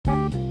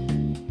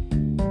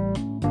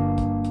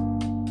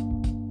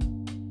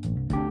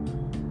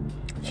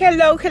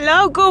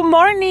Hello, good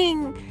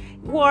morning,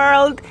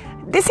 world.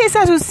 This is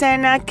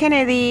Azucena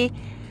Kennedy,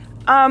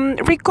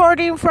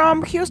 recording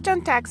from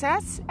Houston,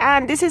 Texas,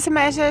 and this is a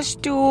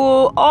message to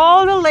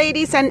all the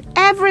ladies and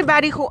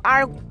everybody who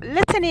are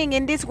listening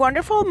in this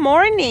wonderful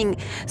morning.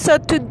 So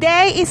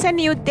today is a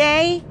new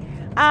day.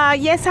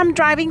 Yes, I'm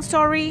driving,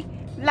 sorry.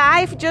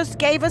 Life just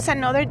gave us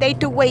another day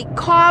to wake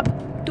up,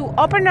 to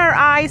open our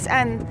eyes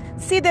and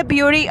see the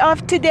beauty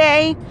of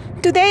today.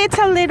 Today it's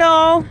a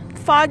little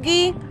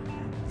foggy.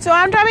 So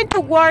I'm driving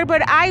to work,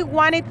 but I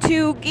wanted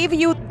to give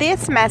you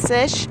this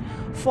message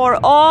for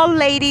all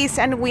ladies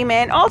and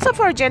women, also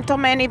for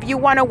gentlemen if you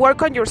want to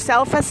work on your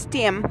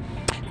self-esteem.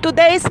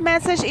 Today's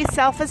message is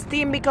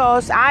self-esteem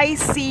because I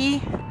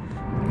see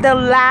the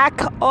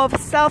lack of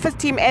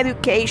self-esteem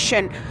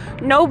education.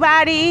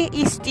 Nobody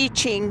is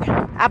teaching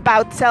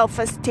about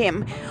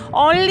self-esteem.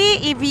 Only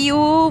if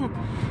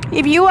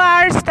you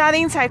are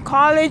studying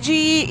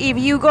psychology, if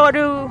you go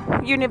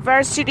to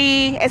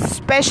university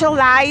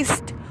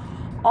specialized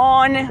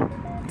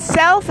on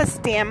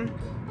self-esteem,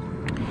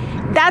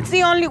 that's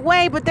the only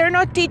way. But they're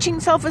not teaching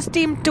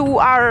self-esteem to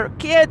our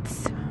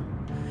kids.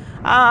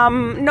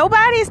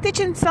 Nobody is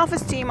teaching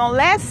self-esteem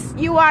unless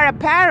you are a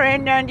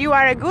parent and you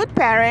are a good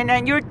parent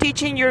and you're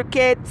teaching your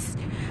kids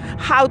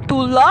how to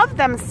love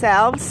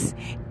themselves.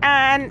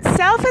 And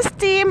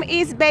self-esteem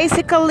is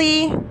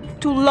basically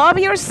to love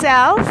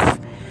yourself.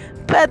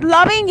 But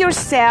loving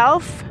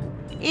yourself,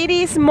 it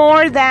is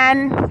more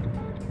than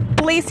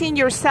pleasing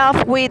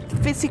yourself with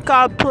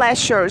physical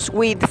pleasures,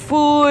 with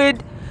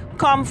food,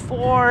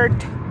 comfort,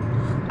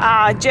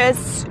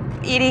 just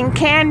eating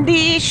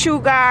candy,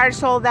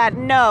 sugars, all that.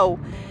 No,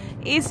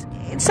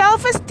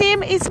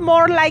 self-esteem is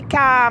more like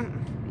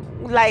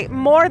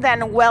more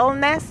than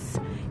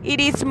wellness. It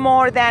is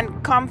more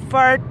than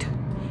comfort.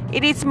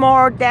 It is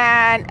more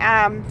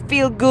than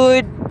feel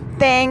good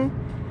thing.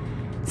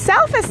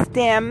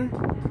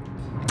 Self-esteem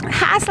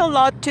has a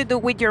lot to do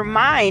with your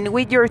mind,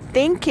 with your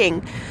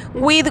thinking,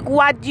 with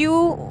what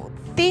you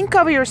think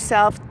of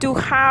yourself, to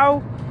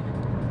how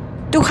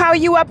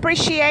you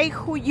appreciate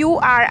who you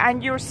are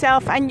and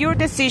yourself and your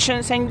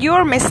decisions and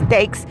your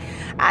mistakes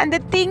and the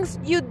things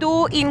you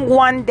do in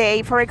one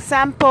day. For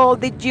example,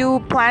 did you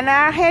plan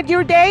ahead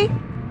your day?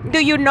 Do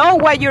you know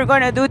what you're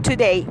going to do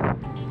today?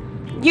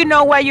 You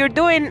know what you're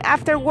doing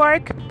after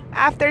work,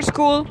 after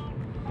school?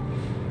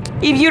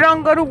 If you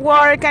don't go to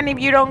work and if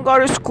you don't go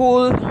to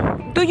school,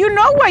 do you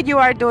know what you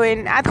are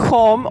doing at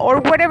home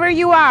or wherever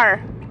you are?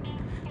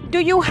 Do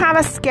you have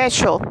a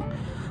schedule?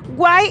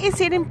 Why is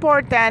it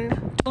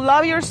important to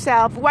love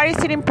yourself? Why is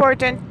it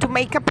important to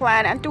make a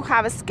plan and to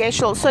have a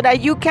schedule so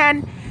that you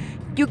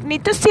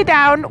need to sit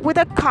down with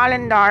a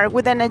calendar,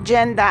 with an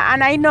agenda?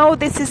 And I know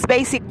this is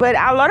basic, but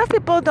a lot of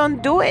people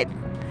don't do it.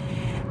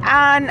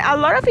 And a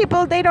lot of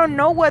people, they don't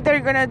know what they're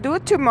going to do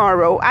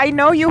tomorrow. I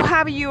know you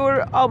have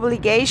your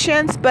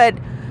obligations, but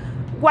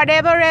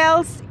whatever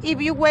else, if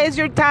you waste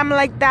your time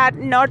like that,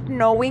 not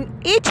knowing,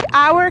 each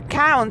hour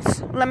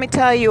counts. Let me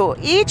tell you,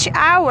 each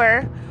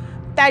hour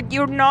that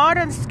you're not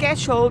on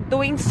schedule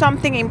doing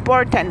something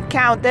important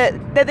count.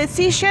 The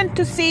decision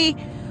to say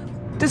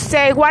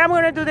what I'm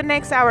going to do the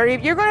next hour.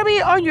 If you're going to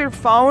be on your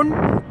phone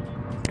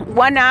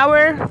 1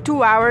 hour,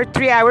 2 hours,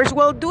 3 hours,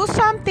 well, do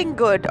something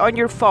good on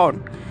your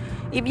phone.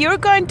 If you're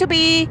going to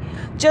be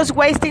just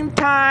wasting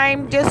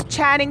time, just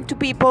chatting to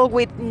people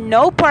with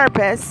no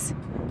purpose,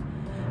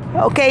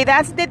 okay,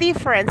 that's the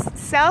difference.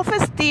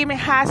 Self-esteem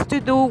has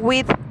to do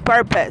with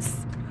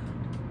purpose.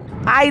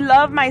 I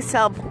love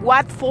myself.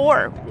 What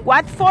for?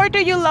 What for do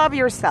you love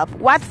yourself?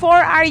 What for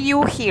are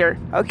you here?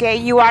 Okay,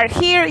 you are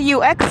here,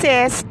 you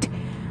exist.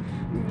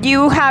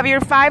 You have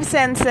your 5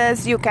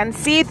 senses. You can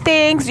see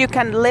things, you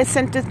can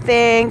listen to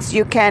things,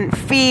 you can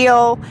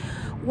feel.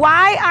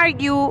 Why are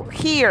you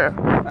here?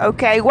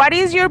 Okay, what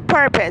is your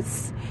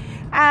purpose?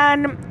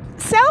 And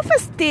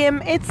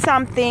self-esteem is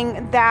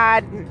something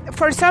that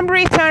for some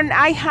reason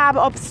I have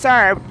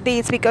observed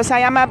this because I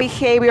am a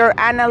behavior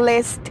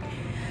analyst.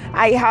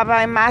 I have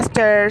a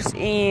master's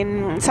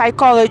in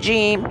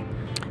psychology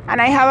and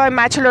I have a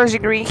bachelor's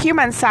degree in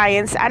human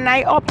science, and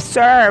I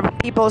observe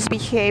people's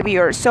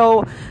behavior.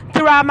 So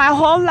throughout my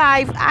whole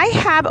life, I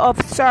have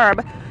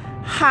observed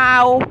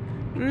how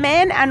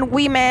men and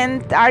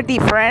women are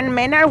different.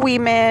 Men and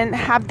women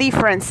have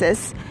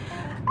differences.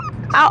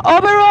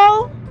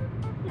 Overall,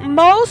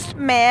 most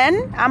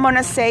men, I'm going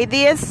to say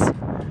this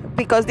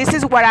because this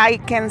is what I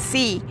can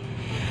see.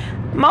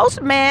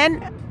 Most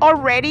men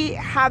already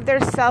have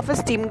their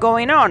self-esteem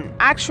going on.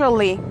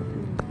 Actually,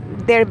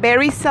 they're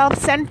very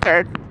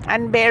self-centered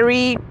and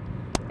very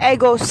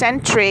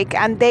egocentric,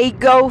 and they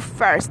go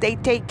first. They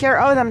take care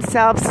of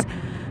themselves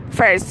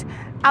first.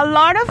 A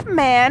lot of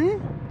men,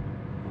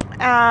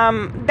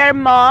 their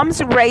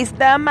moms raise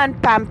them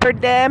and pamper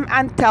them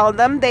and tell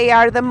them they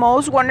are the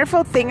most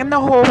wonderful thing in the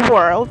whole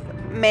world.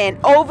 Men,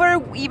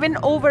 even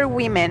over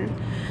women.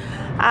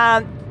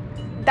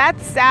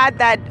 That's sad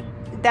that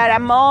a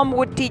mom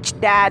would teach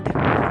that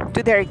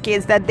to their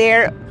kids, that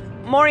they're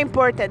more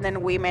important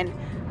than women.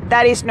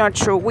 That is not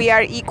true. We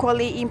are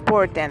equally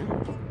important.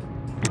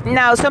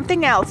 Now,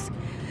 something else.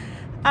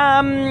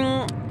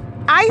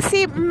 I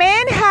see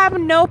men have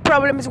no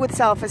problems with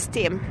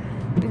self-esteem.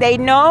 They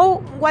know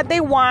what they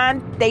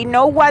want. They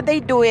know what they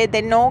do it.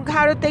 They know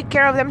how to take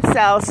care of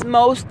themselves.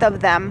 Most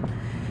of them.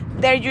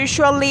 They're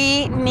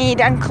usually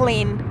neat and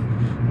clean.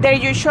 They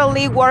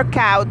usually work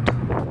out.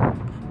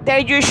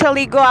 They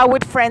usually go out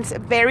with friends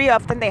very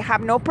often. They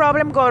have no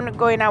problem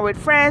going out with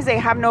friends. They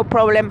have no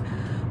problem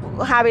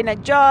having a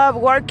job,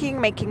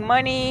 working, making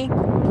money,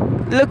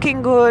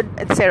 looking good,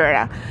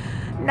 etc.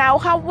 Now,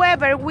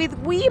 however, with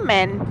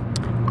women,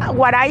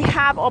 what I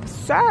have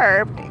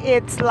observed,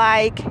 it's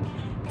like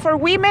for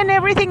women,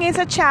 everything is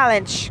a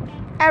challenge.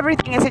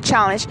 Everything is a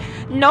challenge.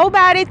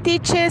 Nobody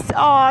teaches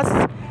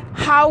us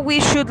how we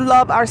should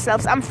love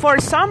ourselves. And for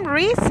some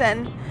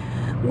reason,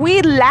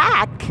 we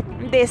lack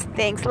these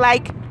things.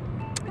 Like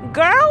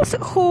girls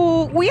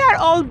who we are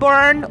all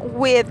born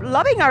with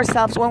loving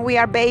ourselves when we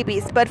are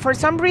babies. But for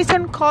some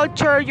reason,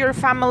 culture, your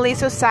family,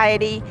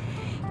 society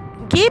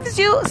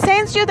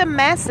sends you the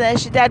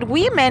message that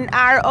women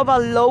are of a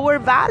lower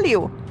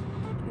value.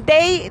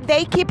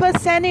 They keep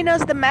us sending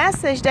us the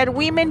message that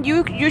women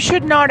you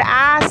should not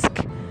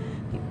ask.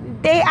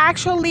 They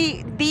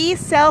actually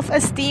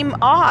de-self-esteem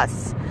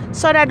us,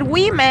 so that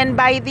women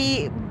by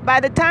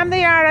the time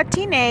they are a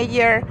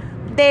teenager,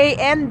 they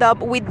end up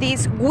with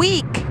this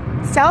weak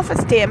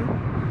self-esteem,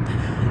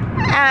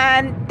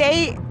 and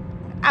a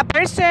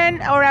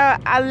person or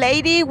a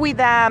lady with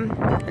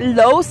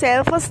low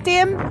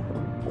self-esteem,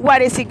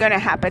 what is it gonna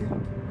happen?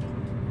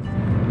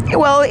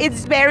 Well,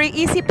 it's very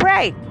easy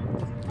prey.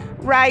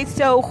 Right,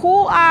 so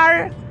who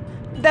are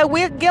the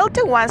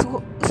guilty ones?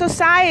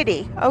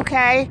 Society,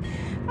 okay?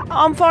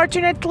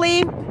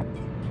 Unfortunately,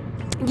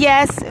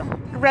 yes,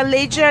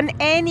 religion,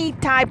 any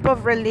type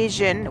of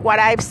religion, what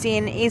I've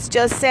seen is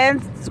just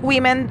sends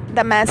women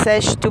the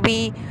message to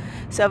be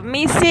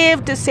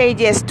submissive, to say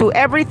yes to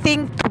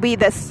everything, to be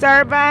the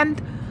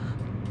servant,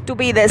 to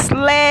be the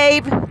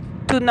slave,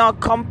 to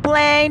not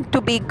complain,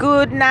 to be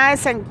good,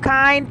 nice, and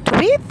kind, to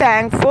be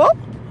thankful.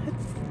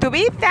 To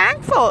be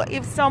thankful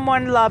if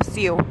someone loves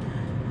you.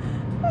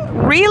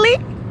 Really?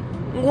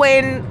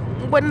 When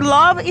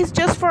love is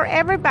just for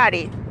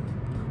everybody.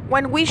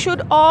 When we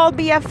should all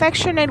be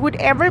affectionate with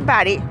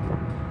everybody.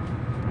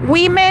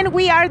 Women,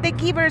 we are the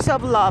givers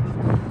of love.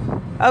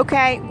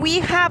 Okay? We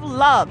have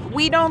love.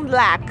 We don't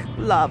lack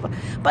love.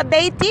 But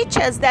they teach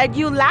us that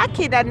you lack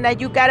it and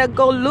that you gotta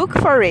go look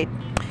for it.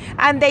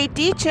 And they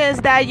teach us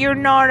that you're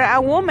not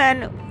a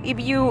woman if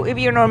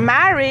you're not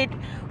married,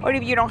 or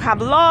if you don't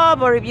have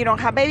love, or if you don't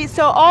have babies.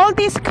 So all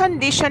this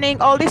conditioning,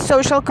 all this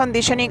social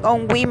conditioning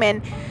on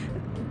women,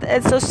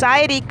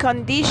 society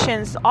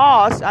conditions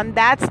us, and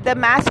that's the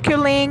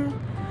masculine,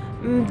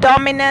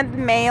 dominant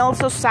male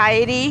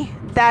society,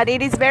 that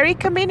it is very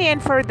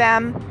convenient for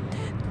them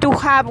to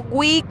have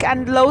weak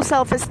and low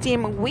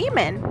self-esteem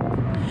women.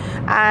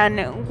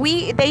 And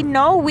they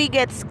know we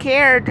get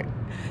scared.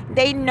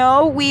 They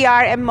know we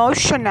are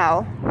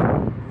emotional.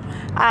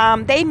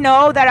 They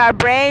know that our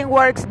brain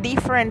works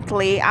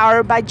differently.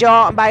 Our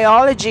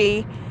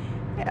biology,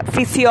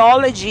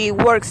 physiology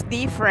works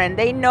different.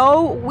 They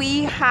know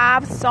we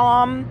have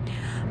some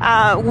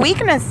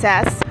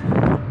weaknesses,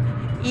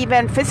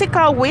 even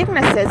physical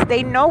weaknesses.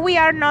 They know we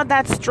are not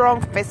that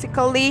strong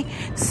physically,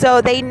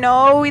 so they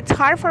know it's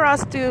hard for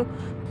us to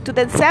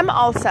defend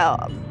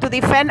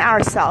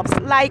ourselves.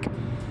 Like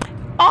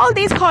all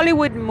these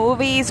Hollywood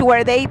movies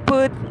where they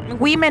put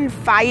women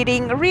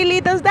fighting,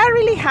 really, does that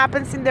really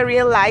happen in the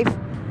real life?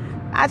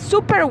 A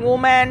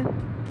superwoman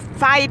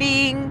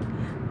fighting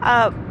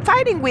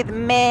with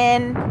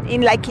men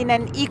in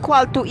an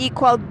equal to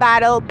equal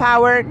battle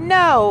power?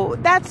 No,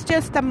 that's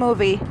just a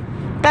movie.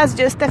 That's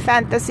just a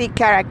fantasy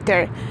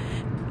character.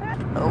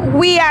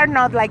 We are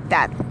not like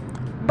that.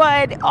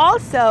 But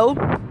also,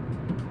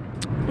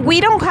 we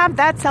don't have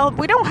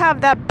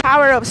that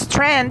power of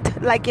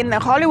strength like in the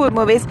Hollywood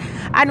movies,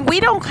 and we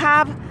don't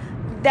have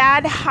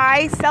that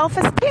high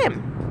self-esteem.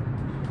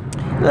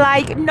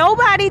 Like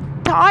nobody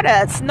taught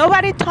us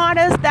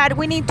that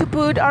we need to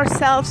put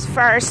ourselves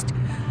first.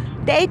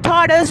 They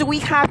taught us we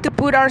have to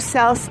put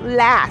ourselves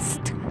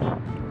last.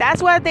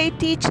 That's what they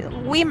teach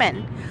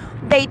women.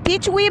 They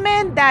teach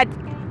women that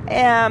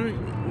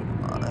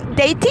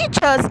they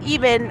teach us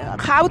even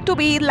how to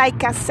be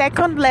like a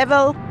second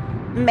level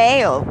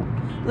male.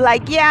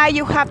 Like, yeah,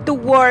 you have to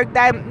work.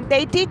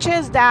 They teach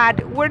us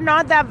that we're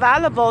not that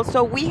valuable,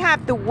 so we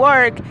have to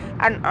work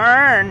and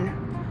earn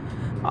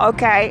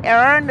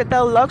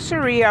the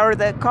luxury or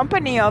the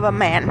company of a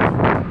man.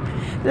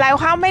 Like,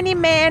 how many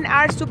men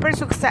are super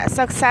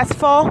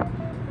successful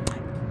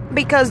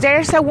because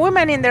there's a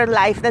woman in their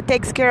life that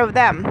takes care of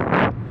them?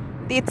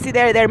 It's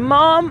either their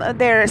mom,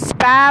 their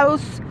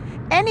spouse,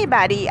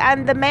 anybody,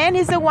 and the man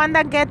is the one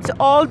that gets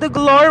all the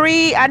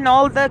glory and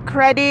all the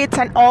credits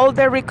and all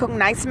the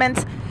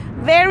recognisements.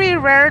 Very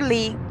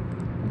rarely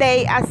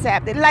they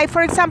accept it. Like,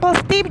 for example,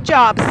 Steve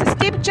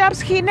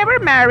Jobs, he never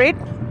married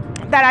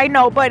that I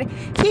know, but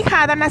he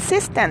had an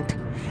assistant,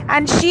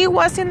 and she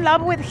was in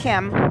love with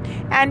him,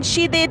 and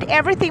she did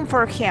everything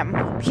for him,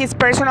 his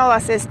personal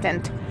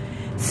assistant.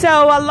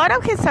 So a lot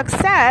of his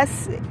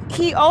success,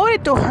 he owed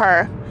it to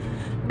her,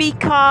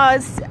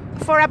 because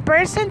for a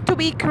person to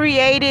be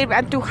creative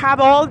and to have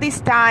all this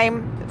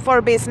time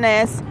for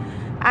business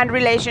and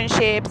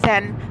relationships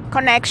and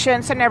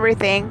connections and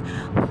everything,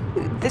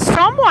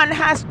 someone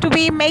has to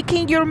be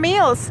making your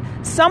meals.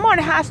 Someone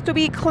has to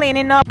be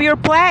cleaning up your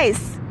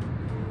place,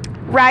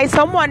 right?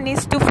 Someone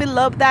needs to fill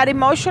up that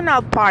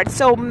emotional part.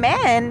 So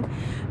men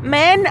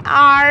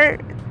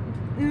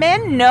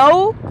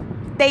know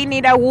they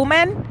need a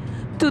woman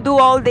to do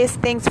all these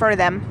things for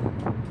them.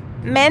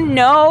 Men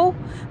know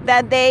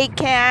that they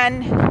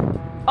can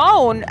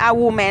own a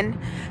woman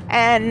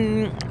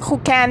and who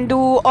can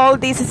do all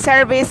these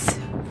service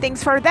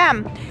things for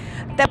them.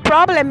 The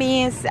problem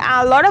is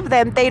a lot of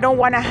them, they don't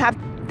want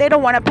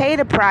to pay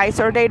the price,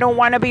 or they don't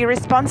want to be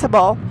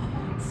responsible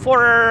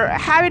for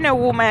having a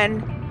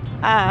woman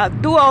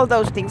do all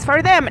those things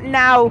for them.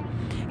 Now,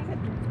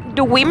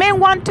 do women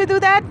want to do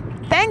that?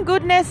 Thank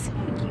goodness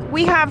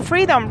we have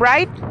freedom,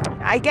 right?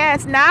 I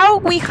guess now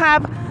we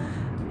have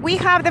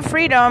the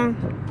freedom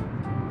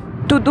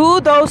to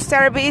do those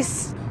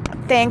service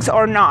things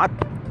or not.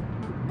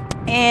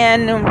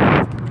 And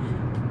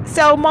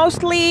so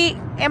mostly,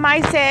 am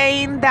I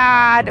saying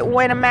that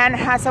when a man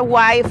has a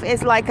wife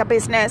is like a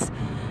business?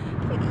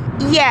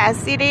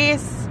 Yes, it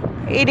is.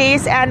 It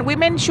is, and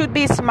women should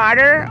be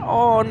smarter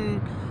on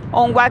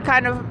what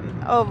kind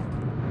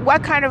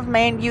of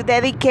man you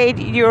dedicate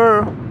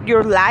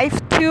your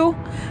life to.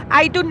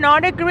 I do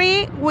not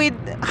agree with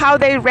how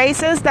they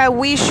raise us that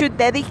we should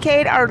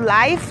dedicate our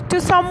life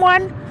to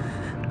someone.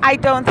 I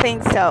don't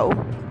think so.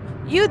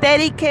 You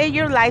dedicate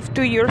your life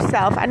to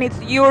yourself, and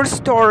it's your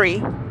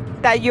story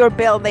that you're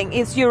building.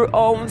 It's your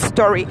own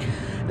story.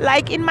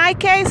 Like in my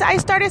case, I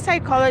started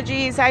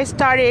psychology, I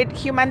started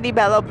human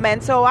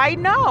development, so I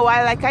know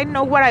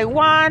what I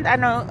want.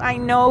 I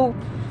know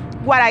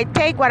what I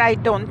take, what I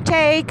don't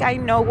take. I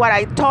know what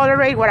I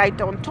tolerate, what I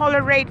don't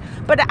tolerate.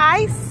 But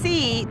I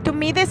see, to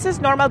me this is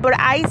normal, but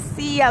I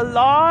see a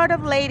lot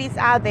of ladies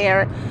out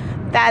there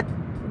that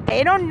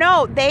they don't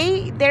know.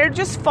 They're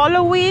just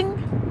following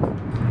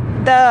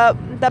the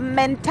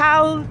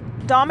mental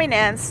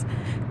dominance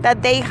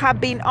that they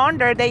have been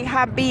under. They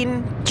have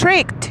been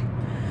tricked.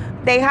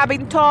 They have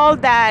been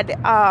told that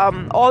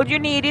all you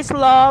need is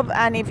love,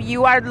 and if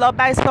you are loved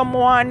by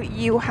someone,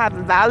 you have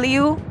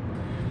value.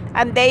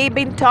 And they've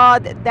been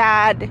taught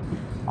that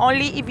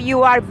only if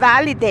you are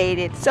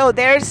validated. So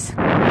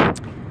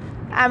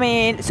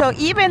so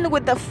even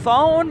with the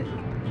phone,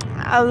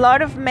 a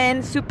lot of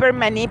men super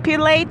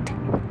manipulate,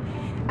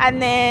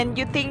 and then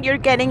you think you're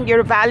getting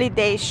your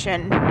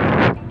validation.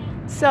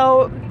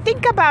 So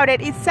think about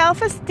it. Is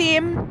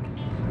self-esteem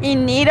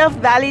in need of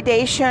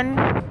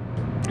validation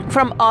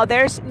from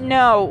others?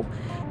 No.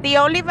 The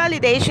only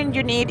validation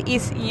you need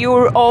is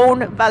your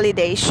own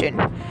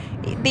validation.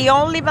 The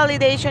only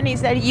validation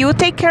is that you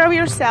take care of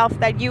yourself,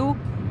 that you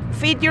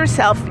feed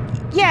yourself.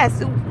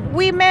 Yes,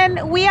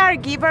 women, we are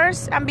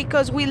givers, and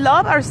because we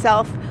love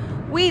ourselves,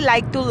 we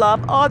like to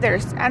love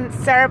others and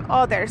serve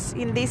others.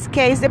 In this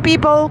case, the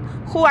people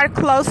who are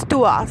close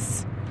to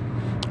us.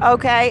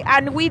 Okay,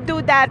 and we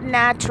do that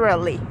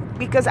naturally,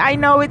 because I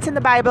know it's in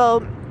the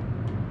Bible.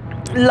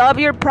 Love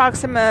your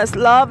proximus,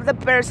 love the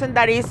person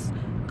that is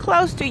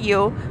close to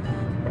you.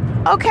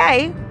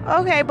 Okay,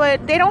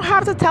 but they don't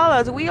have to tell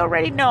us. We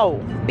already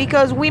know,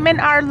 because women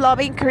are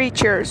loving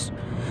creatures.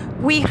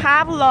 We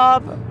have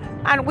love,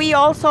 and we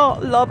also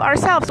love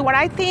ourselves. What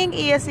I think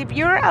is, if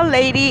you're a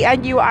lady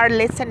and you are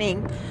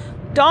listening,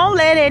 don't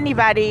let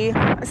anybody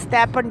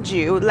step on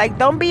you. Like,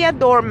 don't be a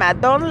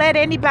doormat. Don't let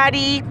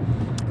anybody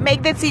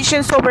make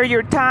decisions over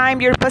your time,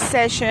 your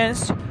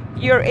possessions,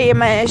 your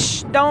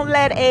image. Don't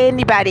let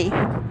anybody.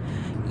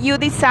 You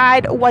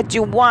decide what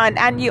you want,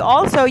 and you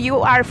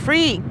are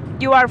free.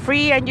 You are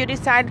free, and you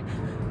decide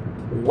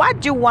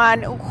what you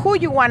want, who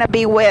you want to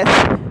be with.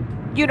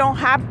 You don't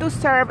have to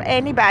serve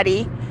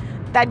anybody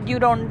that you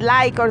don't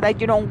like or that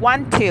you don't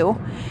want to.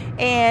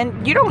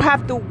 And you don't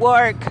have to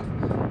work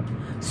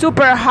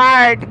super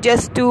hard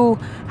just to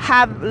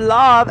have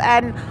love.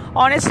 And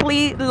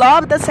honestly,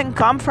 love doesn't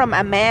come from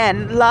a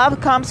man.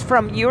 Love comes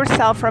from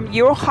yourself, from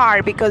your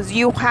heart, because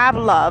you have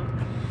love.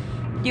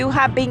 You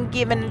have been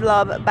given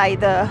love by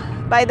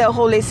the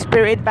Holy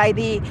Spirit,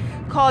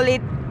 call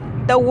it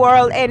the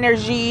world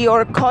energy,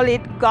 or call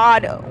it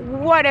God,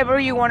 whatever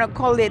you want to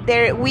call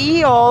it.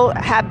 We all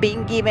have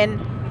been given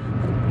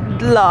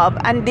love,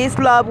 and this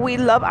love, we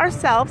love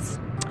ourselves.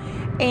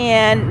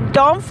 And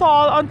don't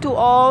fall onto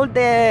all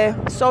the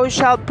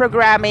social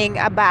programming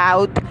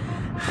about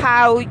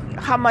how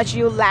much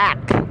you lack.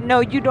 No,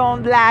 you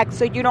don't lack,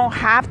 so you don't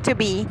have to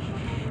be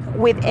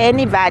with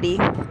anybody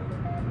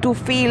to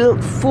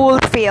feel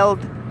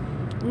fulfilled.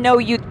 No,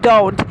 you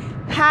don't.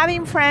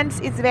 Having friends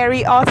is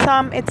very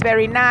awesome. It's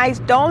very nice.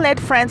 Don't let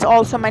friends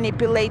also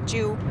manipulate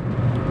you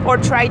or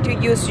try to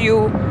use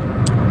you.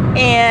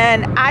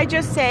 And I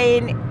just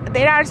saying,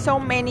 there are so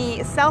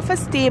many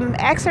self-esteem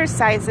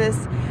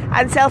exercises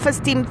and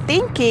self-esteem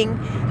thinking,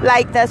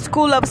 like the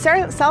School of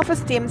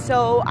Self-Esteem.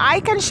 So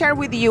I can share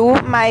with you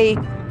my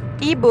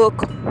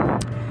ebook,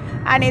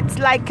 and it's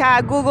like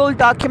a Google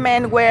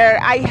document where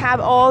I have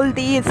all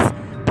these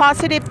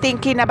positive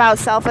thinking about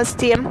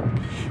self-esteem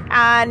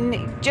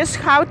and just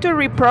how to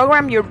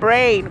reprogram your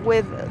brain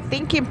with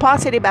thinking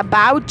positive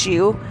about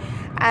you.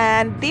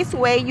 And this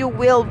way you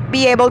will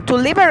be able to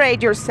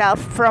liberate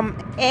yourself from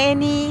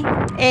any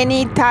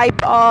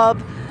type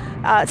of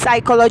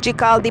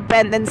psychological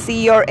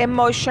dependency or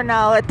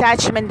emotional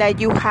attachment that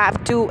you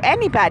have to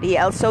anybody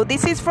else. So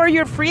this is for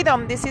your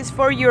freedom. This is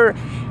for your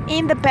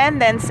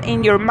independence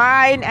in your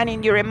mind and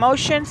in your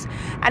emotions.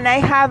 And I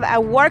have a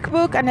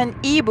workbook and an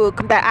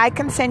ebook that I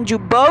can send you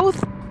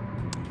both.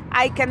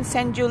 I can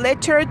send you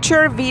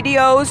literature,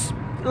 videos,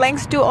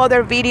 links to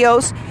other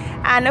videos,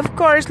 and of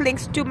course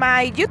links to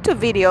my YouTube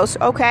videos.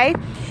 Okay,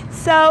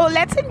 so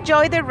let's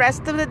enjoy the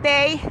rest of the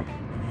day,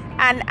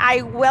 and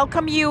I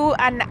welcome you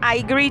and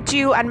I greet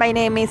you, and my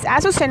name is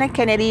Azucena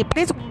Kennedy.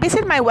 Please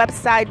visit my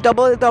website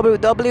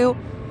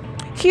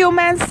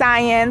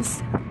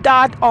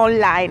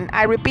www.humanscience.online.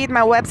 I repeat, my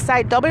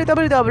website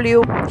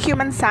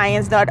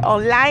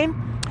www.humanscience.online.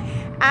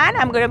 And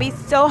I'm gonna be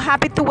so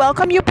happy to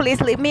welcome you.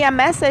 Please leave me a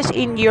message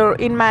in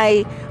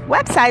my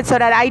website so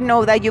that I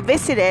know that you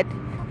visited.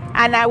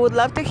 And I would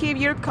love to hear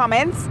your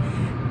comments.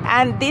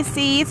 And this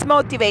is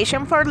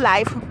Motivation for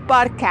Life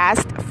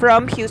podcast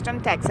from Houston,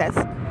 Texas.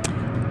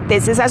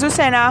 This is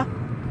Azucena.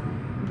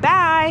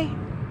 Bye.